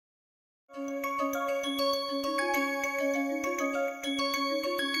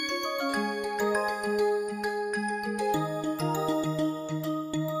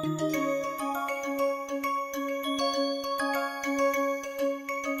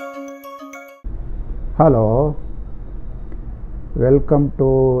Hello, welcome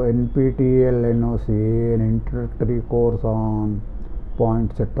to NPTEL NOC, an introductory course on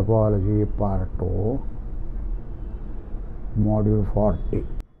point set topology part 2, module 40.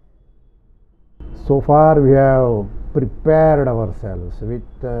 So far we have prepared ourselves with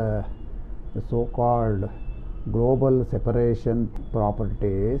the so-called global separation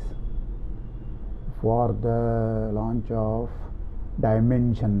properties for the launch of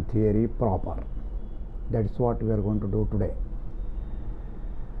dimension theory proper. That is what we are going to do today.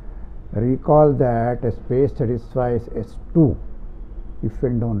 Recall that a space satisfies S2 if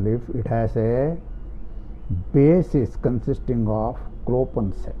and only if it has a basis consisting of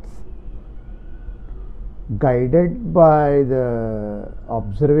Clopin sets. Guided by the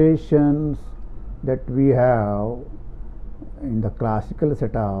observations that we have in the classical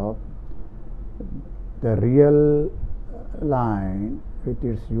setup, the real line with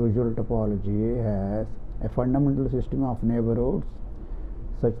its usual topology has a fundamental system of neighborhoods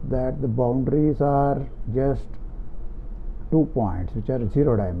such that the boundaries are just 2 points which are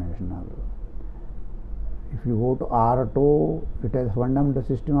zero dimensional. If you go to R2, it has a fundamental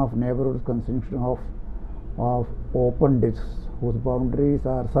system of neighborhoods consisting of open disks whose boundaries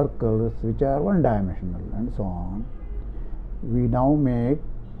are circles which are one dimensional, and so on. We now make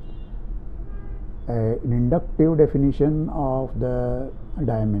an inductive definition of the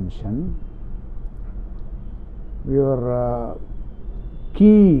dimension. Your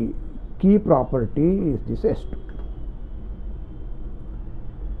key property is this S2.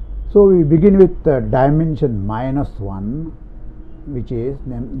 So we begin with dimension -1, which is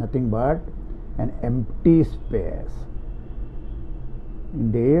nothing but an empty space.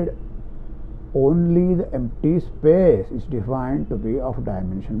 Indeed, only the empty space is defined to be of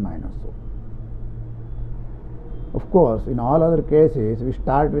dimension -1. Of course, in all other cases, we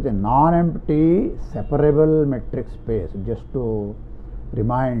start with a non-empty separable metric space. Just to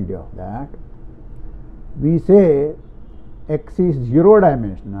remind you of that, we say x is zero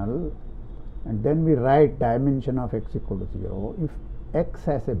dimensional, and then we write dimension of x equal to 0 if x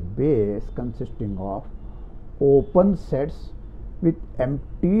has a base consisting of open sets with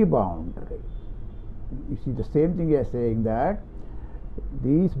empty boundary. You see, the same thing as saying that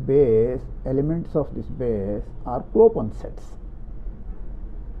these base elements of this base are Clopin sets,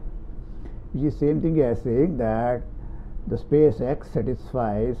 which is same thing as saying that the space X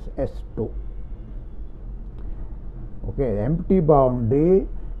satisfies S2. Okay, the empty boundary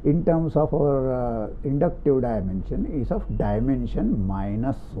in terms of our inductive dimension is of dimension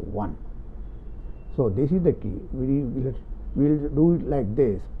 -1. So this is the key. We will do it like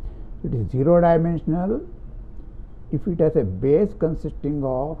this. It is zero dimensional if it has a base consisting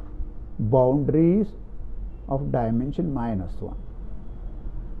of boundaries of dimension -1.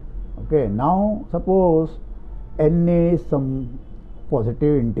 Okay, now suppose n is some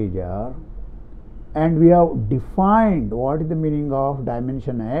positive integer, and we have defined what is the meaning of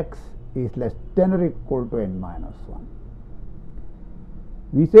dimension x is less than or equal to n-1.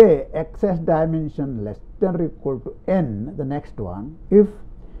 We say x has dimension less than or equal to n, the next one, if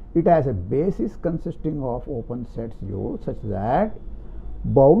it has a basis consisting of open sets U such that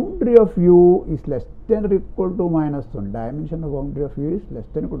boundary of U is less than or equal to -1. Dimension of boundary of U is less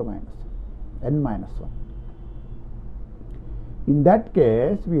than or equal to n-1. In that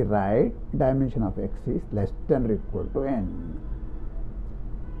case, we write dimension of x is less than or equal to n.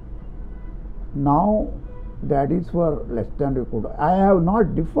 Now, that is for less than or equal to. I have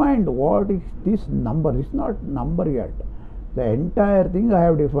not defined what is this number. It's not number yet. The entire thing I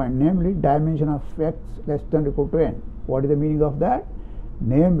have defined, namely dimension of x less than or equal to n. What is the meaning of that?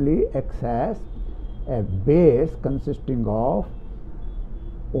 Namely, x has a base consisting of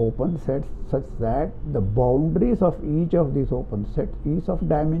open sets such that the boundaries of each of these open sets is of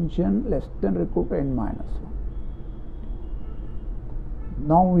dimension less than or equal to n-1.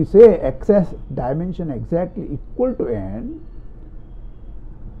 Now we say x has dimension exactly equal to n.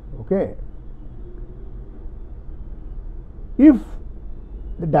 Okay. If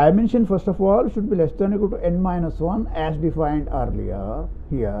the dimension, first of all, should be less than or equal to n-1 as defined earlier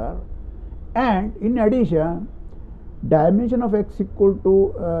here, and in addition, dimension of x equal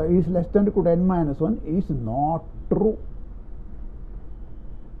to is less than or equal to n-1 is not true.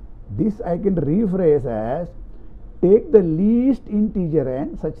 This I can rephrase as take the least integer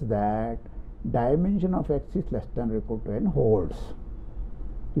n such that dimension of x is less than or equal to n holds.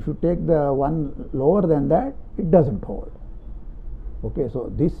 If you take the one lower than that, it doesn't hold. Okay, so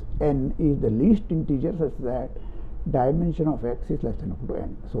this n is the least integer such that dimension of x is less than or equal to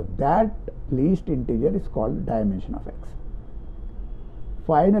n. So that least integer is called dimension of x.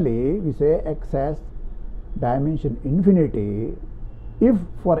 Finally, we say x has dimension infinity if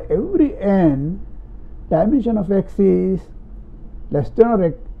for every n dimension of x is less than or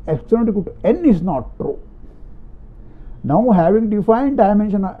equal to n is not true. Now, having defined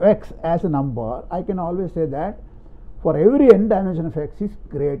dimension of x as a number, I can always say that for every n, dimension of x is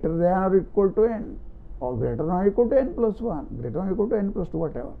greater than or equal to n, or greater than or equal to n plus 1, greater than or equal to n plus 2,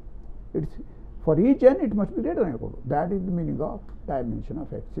 whatever. It's for each n, it must be greater than or equal to. That is the meaning of dimension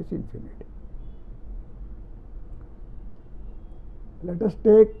of x is infinity. Let us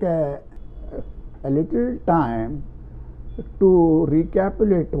take a little time to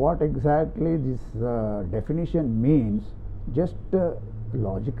recapitulate what exactly this definition means, just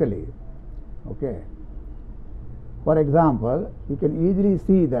logically. Okay. For example, you can easily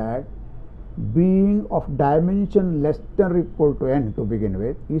see that being of dimension less than or equal to n to begin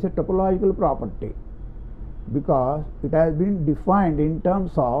with is a topological property, because it has been defined in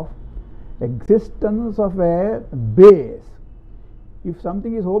terms of existence of a base. If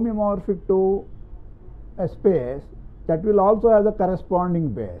something is homeomorphic to a space, that will also have the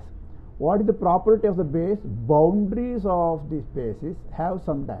corresponding base. What is the property of the base? Boundaries of the spaces have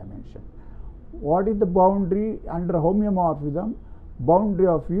some dimension. What is the boundary under homeomorphism? Boundary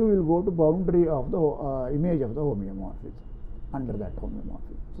of U will go to boundary of the image of the homeomorphism under that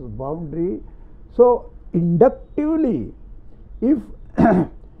homeomorphism. So boundary. So inductively, if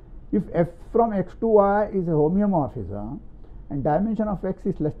if f from x to y is a homeomorphism and dimension of x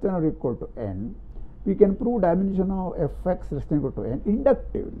is less than or equal to n, we can prove dimension of fx less than or equal to n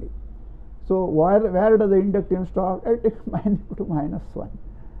inductively. So where does the inductive stop? At x equal to minus 1.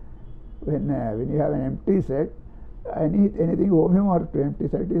 When you have an empty set, anything homeomorphic to empty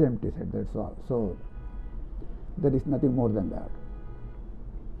set is empty set. That's all. So there is nothing more than that.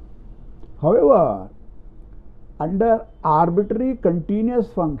 However, under arbitrary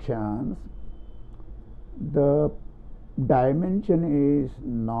continuous functions, the dimension is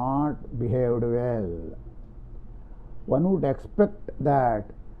not behaved well. One would expect that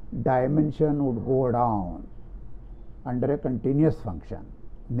dimension would go down under a continuous function.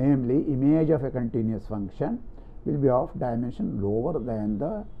 Namely, image of a continuous function will be of dimension lower than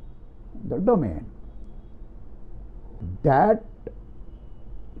the domain. That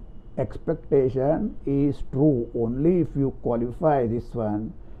expectation is true only if you qualify this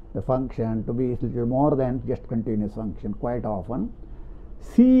one, the function, to be a little more than just continuous function. Quite often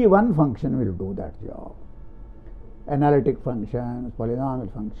C1 function will do that job. Analytic functions,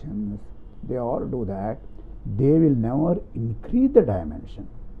 polynomial functions, they all do that. They will never increase the dimension.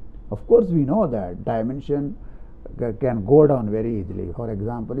 Of course, we know that dimension can go down very easily. For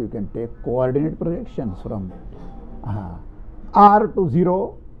example, you can take coordinate projections from r to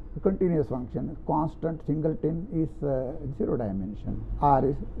 0, continuous function, constant singleton is 0 dimension, r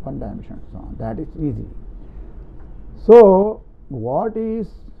is 1 dimension, so on. That is easy. So what is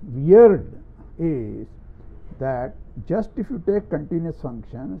weird is that just if you take continuous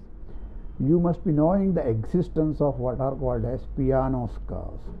functions, you must be knowing the existence of what are called as Peano's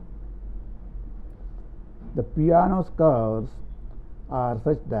curves. The Peano's curves are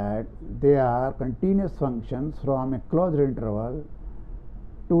such that they are continuous functions from a closed interval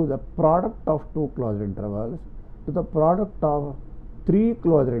to the product of 2 closed intervals, to the product of 3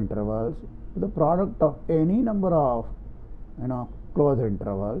 closed intervals, to the product of any number of closed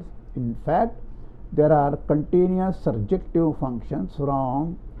intervals. In fact, there are continuous surjective functions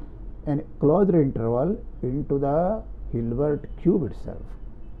from a closed interval into the Hilbert cube itself.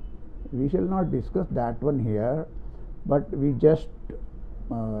 We shall not discuss that one here, but we just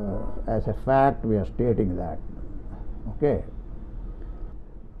as a fact we are stating that. Okay.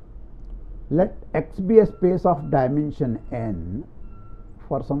 Let x be a space of dimension n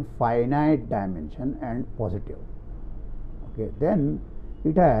for some finite dimension and positive. Okay, then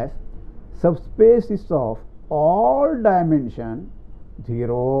it has subspaces of all dimension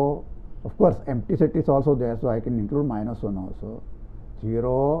 0. Of course, empty set is also there, so I can include minus 1 also.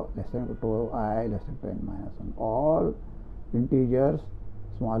 0 less than equal to I less than n minus 1. All integers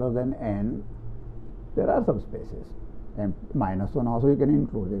smaller than n, there are subspaces. And minus 1 also you can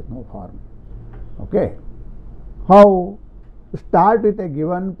include, there is no harm. Okay. How? Start with a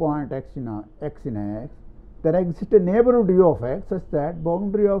given point x in x. There exists a neighborhood u of x such that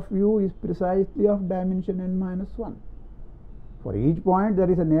boundary of u is precisely of dimension n minus 1. For each point there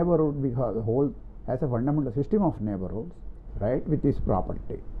is a neighborhood, because the whole has a fundamental system of neighborhoods, right, with this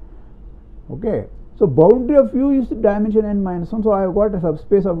property. Okay. So boundary of u is dimension n minus 1. So I have got a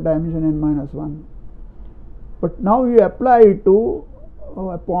subspace of dimension n minus 1. But now you apply it to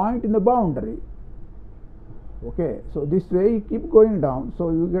a point in the boundary. Okay, so this way you keep going down,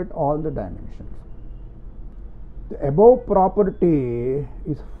 so you get all the dimensions. The above property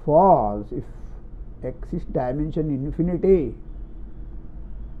is false if X is dimension infinity.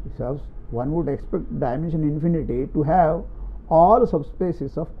 So one would expect dimension infinity to have all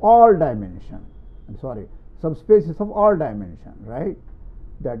subspaces of all dimension. Subspaces of all dimension, right?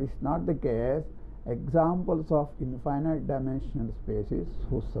 That is not the case. Examples of infinite dimensional spaces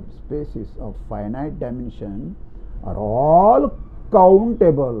whose subspaces of finite dimension are all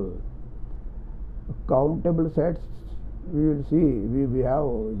countable. Countable sets, we will see, we have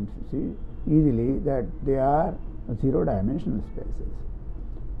see easily that they are zero dimensional spaces.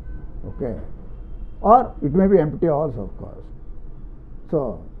 Okay, or it may be empty also, of course.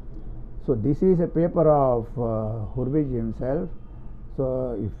 So this is a paper of Hurwitz himself.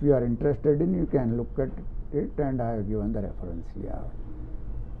 So if you are interested in, you can look at it, and I have given the reference here.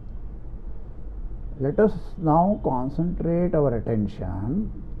 Let us now concentrate our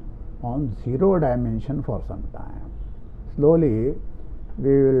attention on zero dimension for some time. Slowly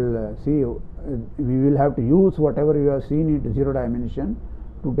we will see, we will have to use whatever you have seen in zero dimension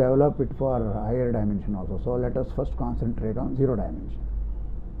to develop it for higher dimension also. So let us first concentrate on zero dimension.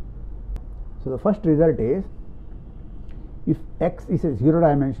 So the first result is, if X is a zero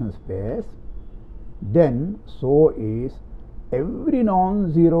dimensional space, then so is every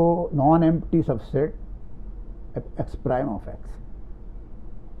non-zero, non-empty subset X prime of X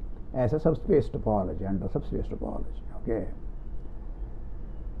as a subspace topology, under subspace topology. Okay.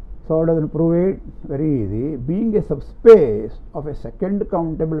 So how does it prove it? Very easy. Being a subspace of a second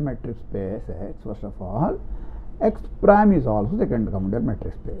countable metric space X, first of all, X prime is also second countable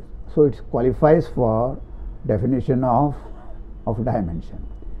metric space. So it qualifies for definition of dimension.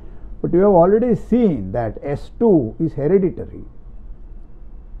 But you have already seen that S2 is hereditary.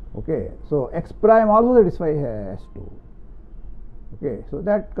 Okay, so X prime also satisfies S2. Okay, so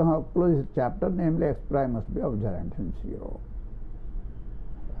that closes the chapter, namely X prime must be of dimension 0.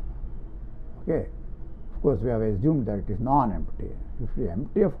 Okay, of course we have assumed that it is non-empty. If it is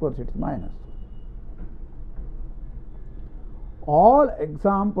empty, of course it is minus. All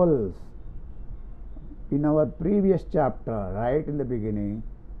examples in our previous chapter, right in the beginning,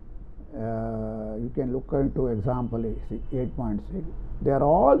 you can look into example 8.6. They are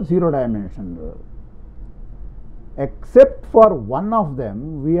all zero dimensional. Except for one of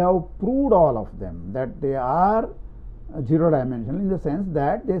them, we have proved all of them that they are zero dimensional in the sense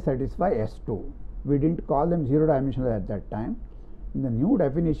that they satisfy S2. We didn't call them zero dimensional at that time. In the new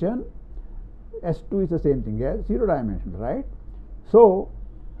definition, S2 is the same thing as zero dimensional, right? So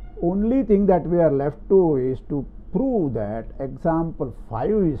only thing that we are left to is to prove that example 5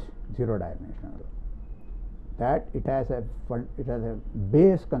 is zero dimensional, that it has a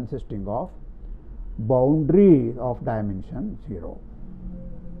base consisting of boundaries of dimension 0.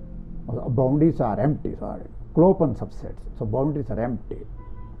 Boundaries are empty, Klopen subsets. So boundaries are empty.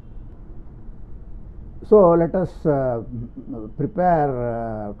 So let us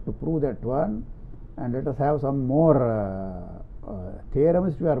prepare to prove that one, and let us have some more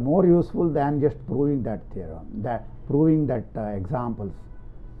theorems which are more useful than just proving that theorem, proving that examples.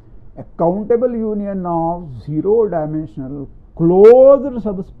 A countable union of zero dimensional closed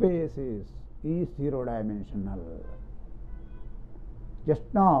subspaces is zero dimensional. Just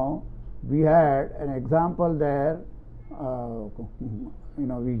now we had an example there,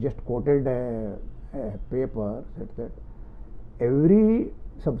 we just quoted a paper that every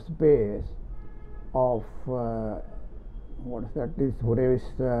subspace of what is that? This Hurwitz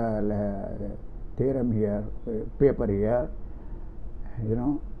theorem here, paper here.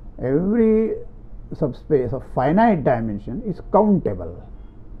 Every subspace of finite dimension is countable.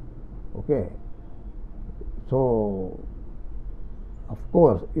 Okay. So, of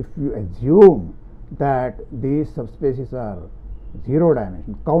course, if you assume that these subspaces are zero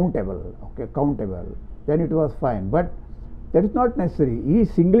dimension, countable, then it was fine. But that is not necessary. E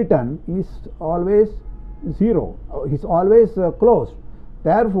singleton is always zero, is always closed.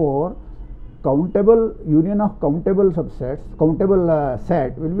 Therefore, countable union of countable subsets, countable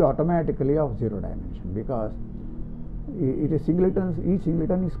set will be automatically of zero dimension, because it is singleton, each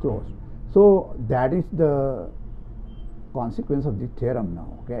singleton is closed. So that is the consequence of this theorem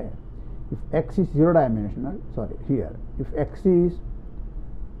now. Okay, if X is zero dimensional, if X is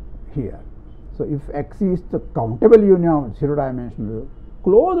here, so if X is the countable union of zero dimensional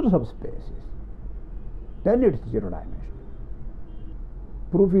closed subspaces, then it is zero dimensional.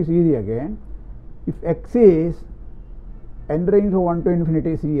 Proof is easy again. If X is n range of 1 to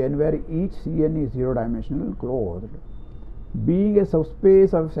infinity Cn, where each Cn is zero dimensional closed, being a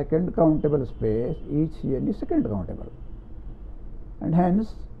subspace of second countable space, each Cn is second countable, and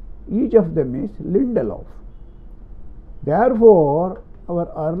hence each of them is Lindelof. Therefore,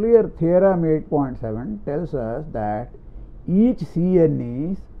 our earlier theorem 8.7 tells us that each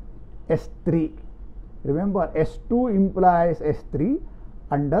Cn is S3. Remember, S2 implies S3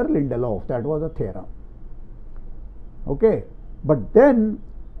 under Lindelof. That was the theorem. Okay, but then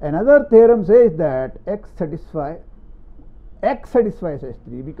another theorem says that X satisfies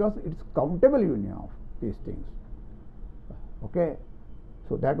S3 because it's countable union of these things. Okay,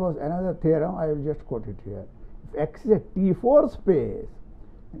 so that was another theorem. I will just quote it here. If X is a T4 space,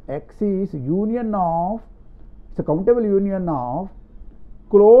 X is union of, it's a countable union of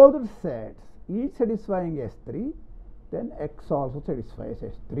closed sets, each satisfying S3, then X also satisfies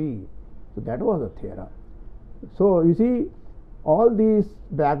S3. So that was the theorem. So you see, all these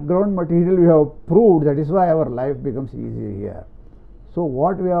background material we have proved. That is why our life becomes easy here. So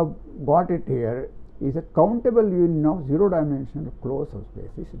what we have got it here is a countable union of zero dimensional closed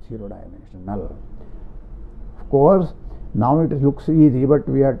subspaces. It's zero dimensional. Of course, now it looks easy, but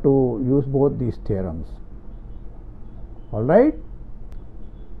we have to use both these theorems. All right.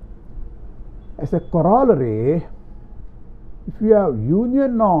 As a corollary, if you have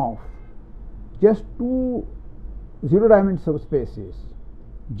union of just two zero dimensional subspaces,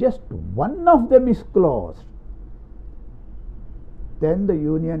 just one of them is closed, then the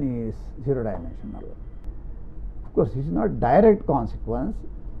union is zero dimensional. Of course, this is not direct consequence,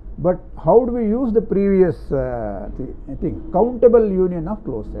 but how do we use the previous thing? Countable union of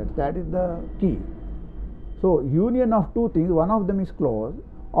closed sets, that is the key. So union of two things, one of them is closed.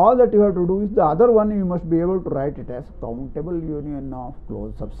 All that you have to do is the other one you must be able to write it as countable union of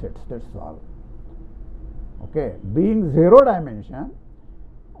closed subsets. That's all. Okay, being zero dimension,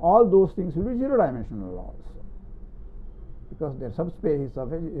 all those things will be zero dimensional also, because their subspace is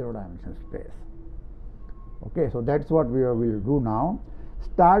of a zero dimensional space. Okay, so that's what we will do now.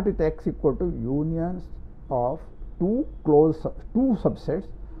 Start with X equal to unions of two subsets.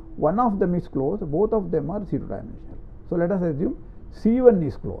 One of them is closed, both of them are zero dimensional. So let us assume C1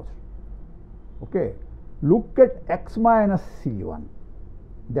 is closed. Okay, look at X minus C1.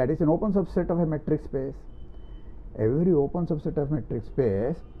 That is an open subset of a metric space. Every open subset of metric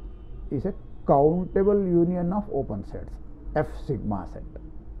space is a countable union of open sets, F sigma set.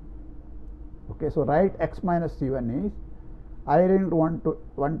 Okay, so write X minus C1 is I into 1 to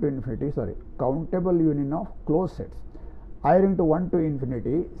infinity, countable union of closed sets. I into 1 to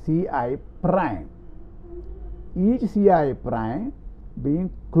infinity Ci prime. Each Ci prime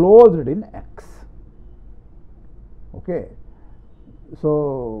being closed in X. Okay,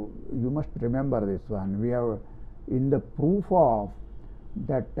 so you must remember this one. We have in the proof of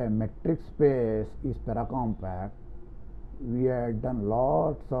that metric space is paracompact, we had done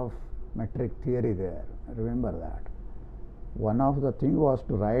lots of metric theory there. Remember that. One of the thing was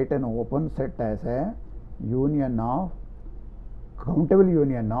to write an open set as a union of countable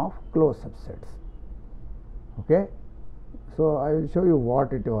union of closed subsets. Okay, so I will show you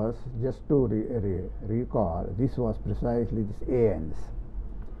what it was just to recall. This was precisely this ANs.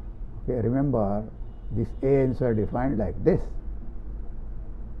 Okay, remember these ANs are defined like this.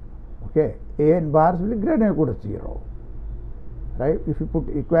 Okay, AN bars will be greater than or equal to 0. Right? If you put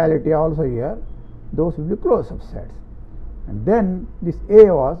equality also here, those will be closed subsets. And then this A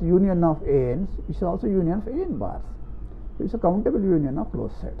was union of ANs, which is also union of AN bars. So it's a countable union of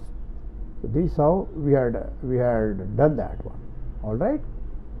closed sets. So this is how we had done that one. All right.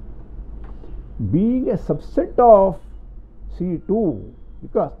 Being a subset of C2,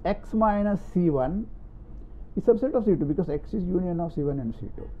 because X minus C1 is subset of C2 because X is union of C1 and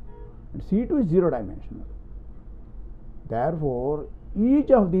C2, and C2 is zero dimensional. Therefore,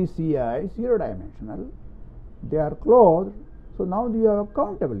 each of these Ci is zero dimensional. They are closed. So now you have a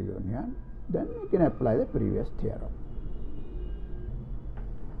countable union. Then you can apply the previous theorem.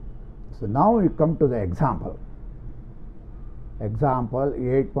 So now we come to the example. Example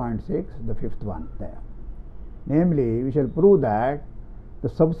 8.6, the fifth one there. Namely, we shall prove that the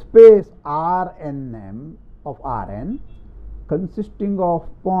subspace Rnm of Rn consisting of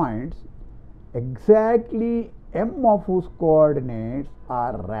points exactly m of whose coordinates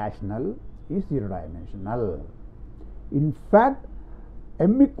are rational is zero dimensional. In fact,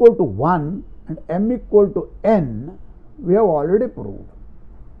 m equal to 1 and m equal to n we have already proved.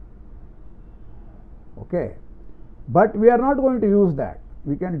 Okay, but we are not going to use that.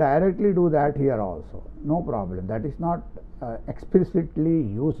 We can directly do that here also, no problem. That is not explicitly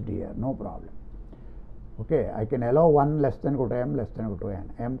used here, no problem. Okay, I can allow 1 less than equal to m less than equal to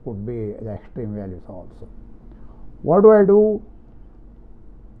n. M could be the extreme values also. What do I do?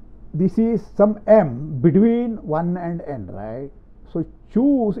 This is some m between 1 and n, right? So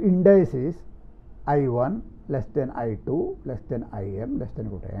choose indices I1, less than I2 less than Im less than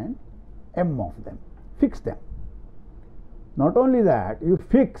equal to n, m of them. Fix them. Not only that, you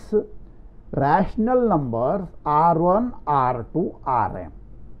fix rational numbers R1, R2, Rm.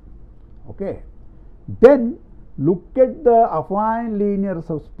 Okay. Then look at the affine linear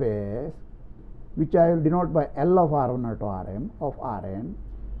subspace, which I will denote by L of R1 to Rm of Rn,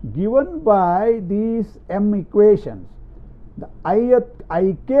 given by these m equations. The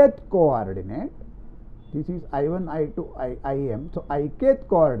ikth coordinate, this is I1, I2, Im. So ikth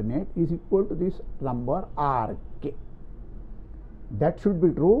coordinate is equal to this number Rk. That should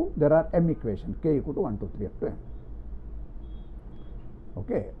be true. There are m equations, k equal to 1, 2, 3 up to m.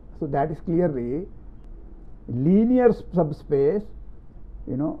 Okay. So that is clearly linear subspace,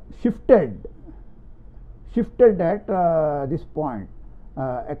 shifted at this point,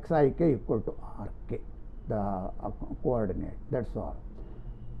 xik equal to rk, the coordinate. That's all.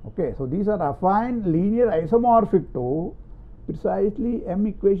 Okay, so these are affine linear isomorphic to precisely m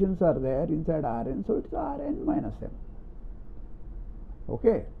equations are there inside Rn, so it's Rn minus m.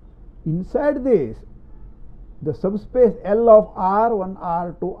 Okay, inside this, the subspace L of R1,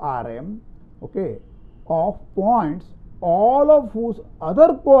 R2, Rm, okay, of points all of whose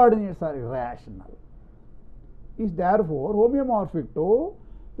other coordinates are irrational, is therefore homeomorphic to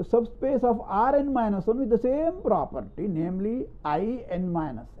the subspace of Rn minus 1 with the same property, namely In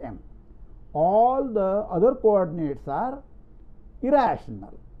minus m. All the other coordinates are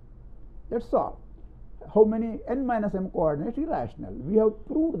irrational. That's all. How many n minus m coordinates irrational? We have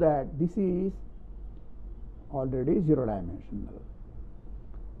proved that this is already zero dimensional.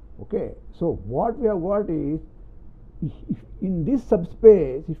 Okay, so what we have got is, if in this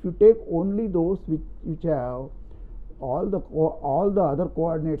subspace, if you take only those which have all the other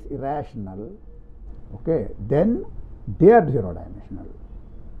coordinates irrational, okay, then they are zero dimensional.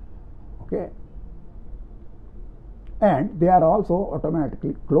 Okay, and they are also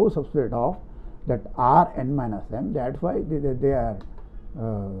automatically closed subset of that Rn minus m. That's why they are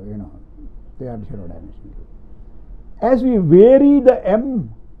they are zero dimensional. As we vary the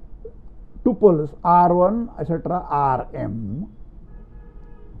m tuples R1 etc. Rm,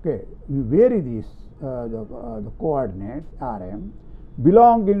 okay, we vary these the coordinates Rm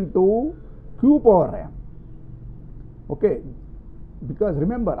belonging to q power m. Okay, because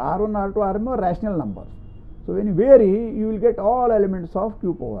remember R1, R2, Rm are rational numbers. So when you vary, you will get all elements of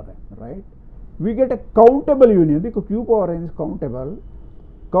q power m, right? We get a countable union because q power n is countable.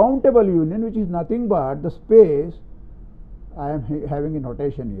 Countable union, which is nothing but the space, I am having a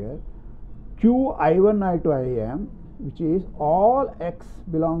notation here, q I1, I2, Im, which is all x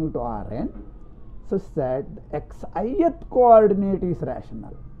belonging to Rn, such that the xith coordinate is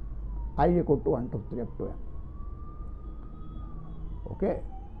rational, I equal to 1, 2, 3 up to m. Okay.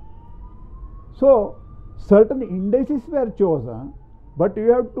 So certain indices were chosen, but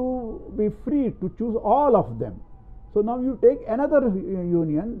you have to be free to choose all of them. So now you take another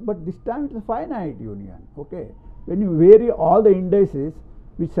union, but this time it's a finite union. Okay. When you vary all the indices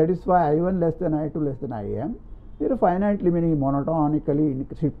which satisfy I1 less than I2 less than Im, they are finitely, meaning monotonically,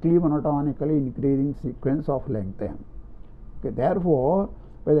 strictly monotonically increasing sequence of length m. Okay. Therefore,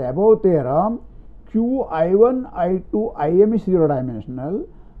 by the above theorem, q I1, I2, Im is zero dimensional,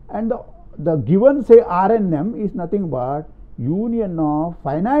 and the given say Rnm is nothing but union of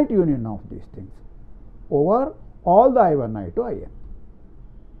finite union of these things over all the I1, I2, Im.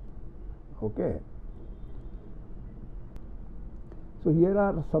 Okay. So here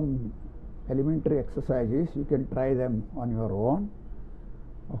are some elementary exercises. You can try them on your own.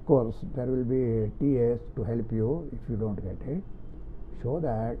 Of course, there will be TAs to help you if you don't get it. Show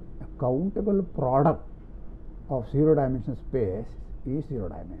that a countable product of zero dimensional space is zero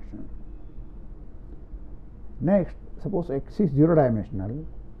dimensional. Next, suppose X is zero dimensional.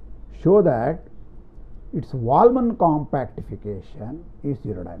 Show that its Wallman compactification is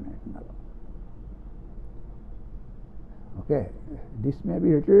zero dimensional. Okay, this may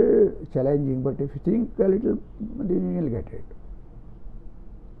be a little challenging, but if you think a little, then you will get it.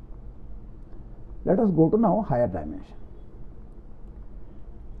 Let us go to now higher dimension.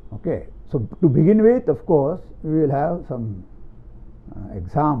 Okay, so to begin with, of course, we will have some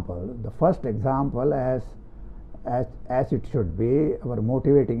example. The first example, as it should be, our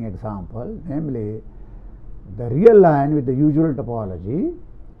motivating example, namely the real line with the usual topology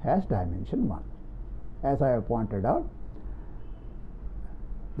has dimension 1. As I have pointed out,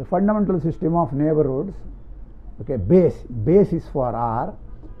 the fundamental system of neighborhoods, okay, basis for R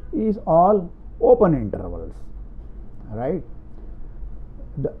is all open intervals, right?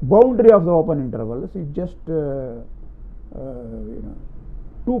 The boundary of the open intervals is just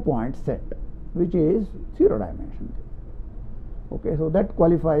 2-point set. which is 0 dimension. Okay, so that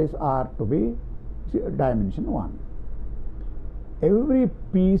qualifies R to be dimension 1. Every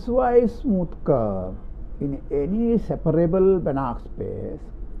piecewise smooth curve in any separable Banach space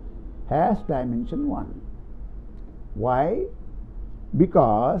has dimension 1. Why?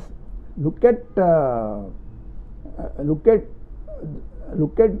 Because look at the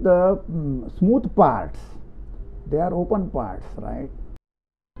smooth parts. They are open parts, right?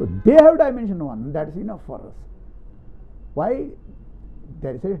 So they have dimension 1. That is enough for us. Why?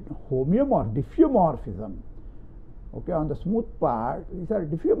 There is a diffeomorphism. Okay, on the smooth part, these are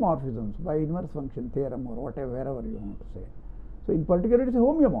diffeomorphisms by inverse function theorem or whatever, wherever you want to say. So in particular, it is a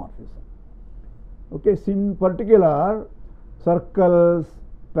homeomorphism. Okay, in particular, circles,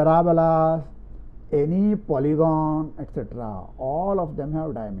 parabolas, any polygon, etc., all of them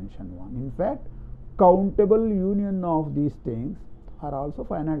have dimension 1. In fact, countable union of these things are also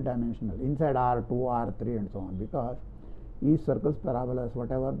finite dimensional inside R2, R3 and so on, because each circles, parabolas,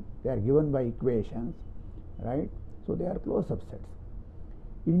 whatever, they are given by equations, right? So they are closed subsets.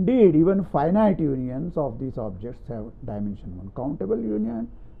 Indeed, even finite unions of these objects have dimension 1. Countable union,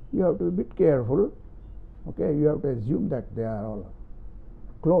 you have to be a bit careful. Okay, you have to assume that they are all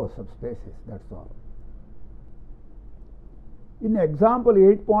closed subspaces, that's all. In example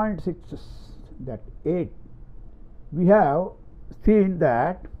 8.6, that 8, we have seen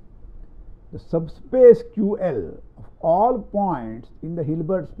that the subspace QL of all points in the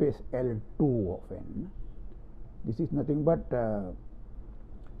Hilbert space L2 of n, this is nothing but the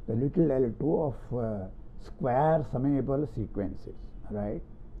little L2 of square summable sequences, right?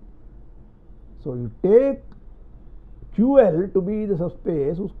 So you take QL to be the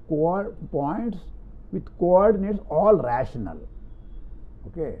subspace whose points with coordinates all rational.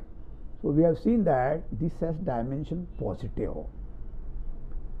 Okay, so we have seen that this has dimension positive.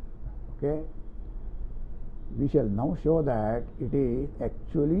 Okay, we shall now show that it is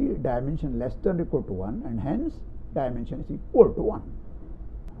actually dimension less than or equal to 1, and hence dimension is equal to 1.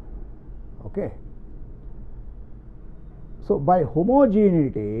 Okay, so by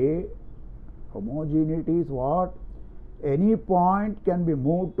homogeneity is what? Any point can be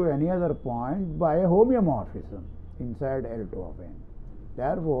moved to any other point by a homeomorphism inside L2 of n.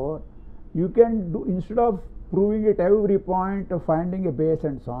 Therefore, you can do, instead of proving it every point of finding a base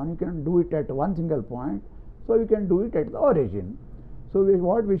and so on, you can do it at one single point. So you can do it at the origin. So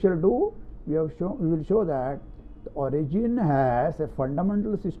what we shall do, we will show that the origin has a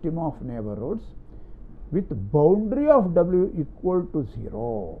fundamental system of neighborhoods with boundary of W equal to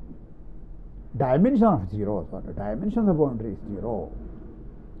 0. Dimension of 0, sorry, dimension of the boundary is 0.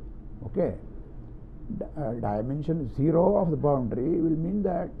 Okay, dimension 0 of the boundary will mean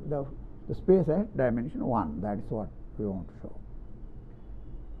that the space has dimension 1. That is what we want to show.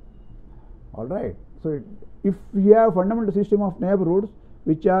 All right. So if we have fundamental system of neighborhoods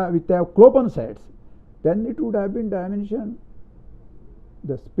which have Klopen sets, then it would have been dimension,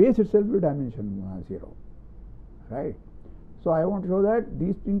 the space itself will dimension 0, right? So I want to show that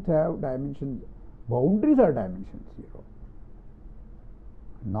these things have dimension, boundaries are dimension 0.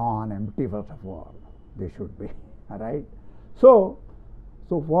 Non-empty, first of all, they should be, all right? So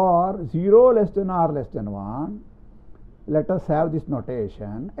for 0 less than or less than 1, let us have this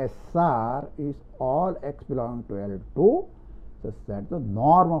notation: SR is all x belonging to L2 such that the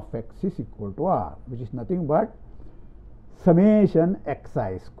norm of x is equal to R, which is nothing but summation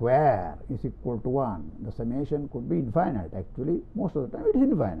xi square is equal to 1. The summation could be infinite. Actually, most of the time it is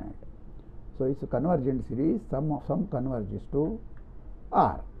infinite. So it's a convergent series. Sum converges to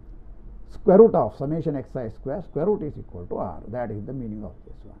R. Square root of summation xi square, square root is equal to R. That is the meaning of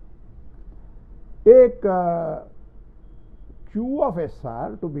this one. Take Q of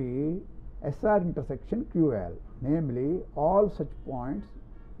SR to be SR intersection QL, namely all such points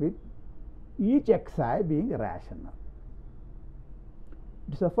with each xi being rational.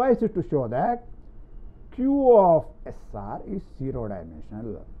 It suffices to show that Q of SR is 0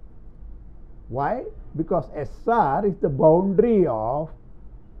 dimensional. Why? Because SR is the boundary of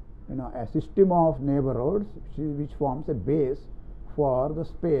a system of neighborhoods which forms a base for the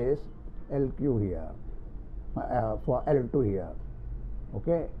space LQ here, for L2 here.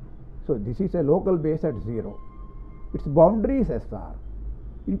 Okay, so this is a local base at 0. Its boundary is SR.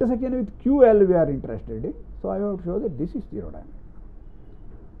 Intersection with QL we are interested in. So I want to show that this is 0 dimensional.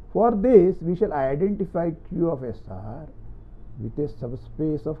 For this, we shall identify Q of SR with a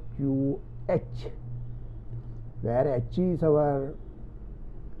subspace of QH, where H is our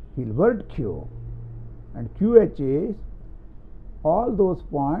Hilbert Q and QH is all those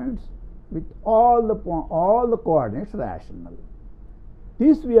points with all the coordinates rational.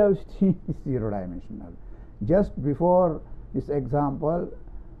 this we have seen is zero dimensional. Just before this example,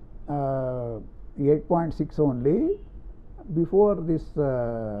 8.6 only, before this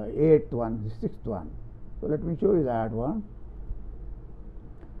 8th one, the 6th one. So let me show you that one.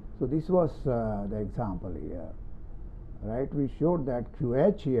 So this was the example here, right? We showed that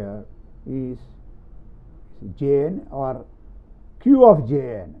QH here is Jn or Q of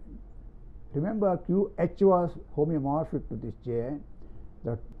Jn. Remember, QH was homeomorphic to this Jn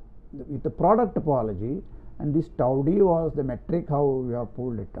with the product topology, and this tau d was the metric how we have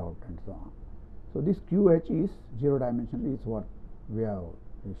pulled it out and so on. So this QH is zero dimensional, is what we have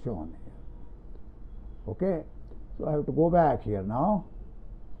shown here. Okay, so I have to go back here now.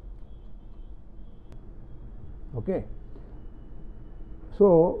 Okay,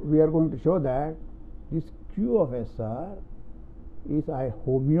 so we are going to show that this Q of SR is a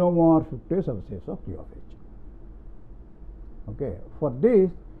homeomorphic to a subspace of Q of H. Okay, for this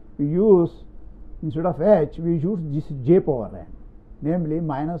we use, instead of H, we use this J power n, namely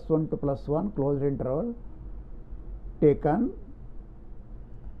 -1 to +1 closed interval taken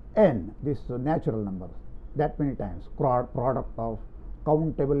n, this natural number, that many times, product of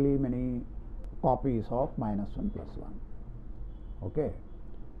countably many copies of -1 +1. Okay,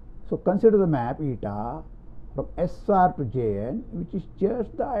 so consider the map eta from SR to Jn, which is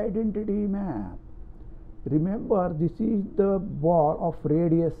just the identity map. Remember, this is the ball of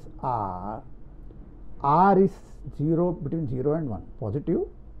radius r. R is 0, between 0 and 1, positive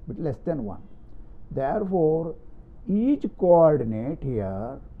but less than 1. Therefore, each coordinate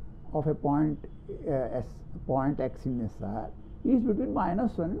here of a point x in SR is between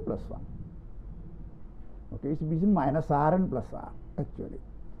 -1 and +1. Okay, it's between -r and +r actually.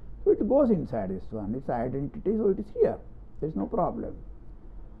 So it goes inside this one, its identity, so it is here, there is no problem.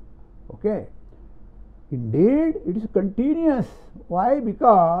 Okay, indeed it is continuous. Why?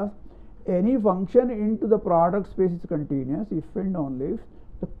 Because any function into the product space is continuous if and only if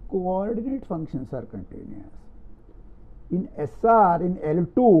the coordinate functions are continuous. In SR, in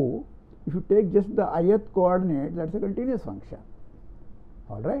L2, if you take just the ith coordinate, that's a continuous function.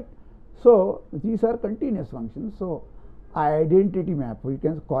 All right. So these are continuous functions. So identity map, we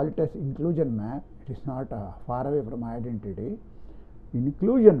can call it as inclusion map. It is not far away from identity.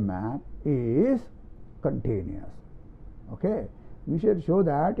 Inclusion map is continuous. Okay, we should show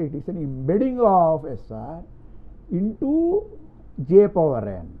that it is an embedding of SR into J power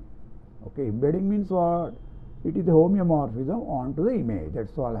n. Okay, embedding means what? It is the homeomorphism onto the image.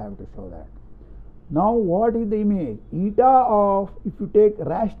 That's all I have to show that. Now what is the image? Eta of, if you take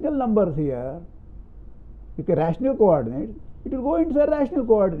rational numbers here, okay, rational coordinates, it will go inside rational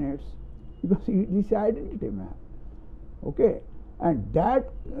coordinates because it is identity map. Okay, and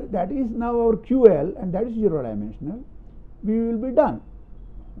that is now our QL, and that is zero dimensional. We will be done,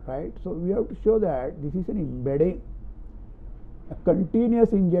 right? So we have to show that this is an embedding, a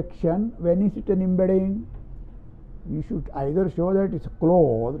continuous injection. When is it an embedding? You should either show that it's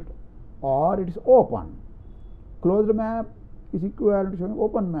closed or it is open. Closed map is equivalent to showing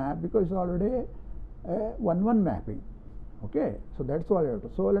open map because it's already a 1-1 mapping. Okay, so that's all you have to.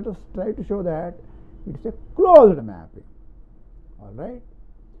 So let us try to show that it's a closed mapping. All right,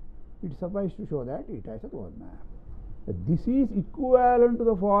 it suffices to show that eta is a closed map. This is equivalent to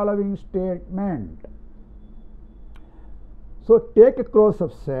the following statement. So take a closed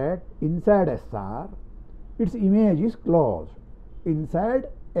subset inside SR, its image is closed inside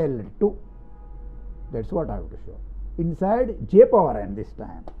L2. That's what I have to show. Inside J power n this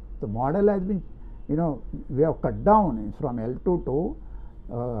time. The model has been, we have cut down from L2 to,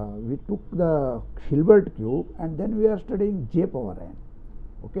 we took the Hilbert cube and then we are studying J power n.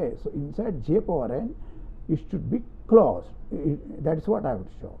 Okay, so inside J power n, it should be closed. That's what I have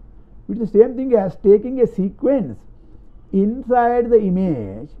to show. It's the same thing as taking a sequence inside the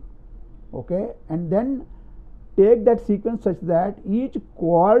image, okay, and then take that sequence such that each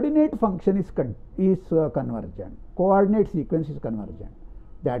coordinate function is convergent. Coordinate sequence is convergent.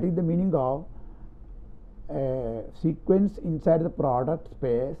 That is the meaning of sequence inside the product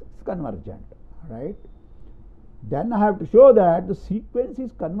space is convergent, right? Then I have to show that the sequence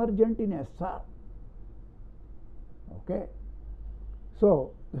is convergent in SR. Okay,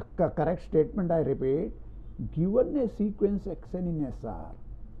 so the correct statement, I repeat, given a sequence xn in SR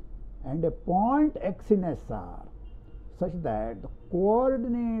and a point x in SR such that the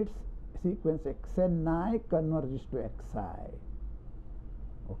coordinates sequence xni converges to xi.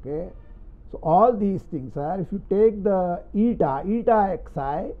 Okay, so all these things are, if you take the eta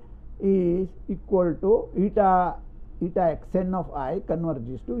xi is equal to eta xn of I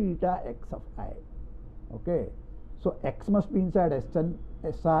converges to eta x of I. Okay, So x must be inside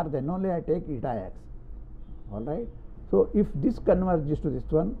SR, then only I take eta x. All right. So if this converges to this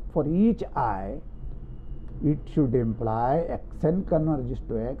one, for each I, it should imply xn converges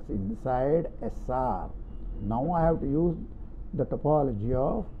to x inside SR. Now I have to use the topology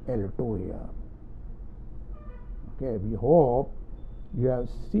of L2 here. Okay, we hope you have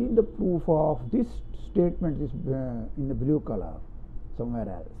seen the proof of this statement in the blue color somewhere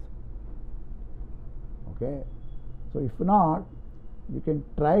else. Okay, so if not, you can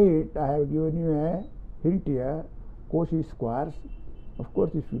try it. I have given you a hint here, Cauchy squares. Of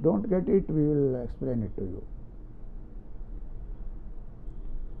course, if you don't get it, we will explain it to you.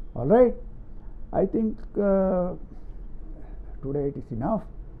 All right, I think today it is enough.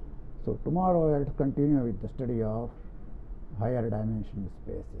 So tomorrow I will continue with the study of higher dimensional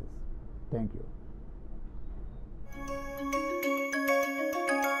spaces. Thank you.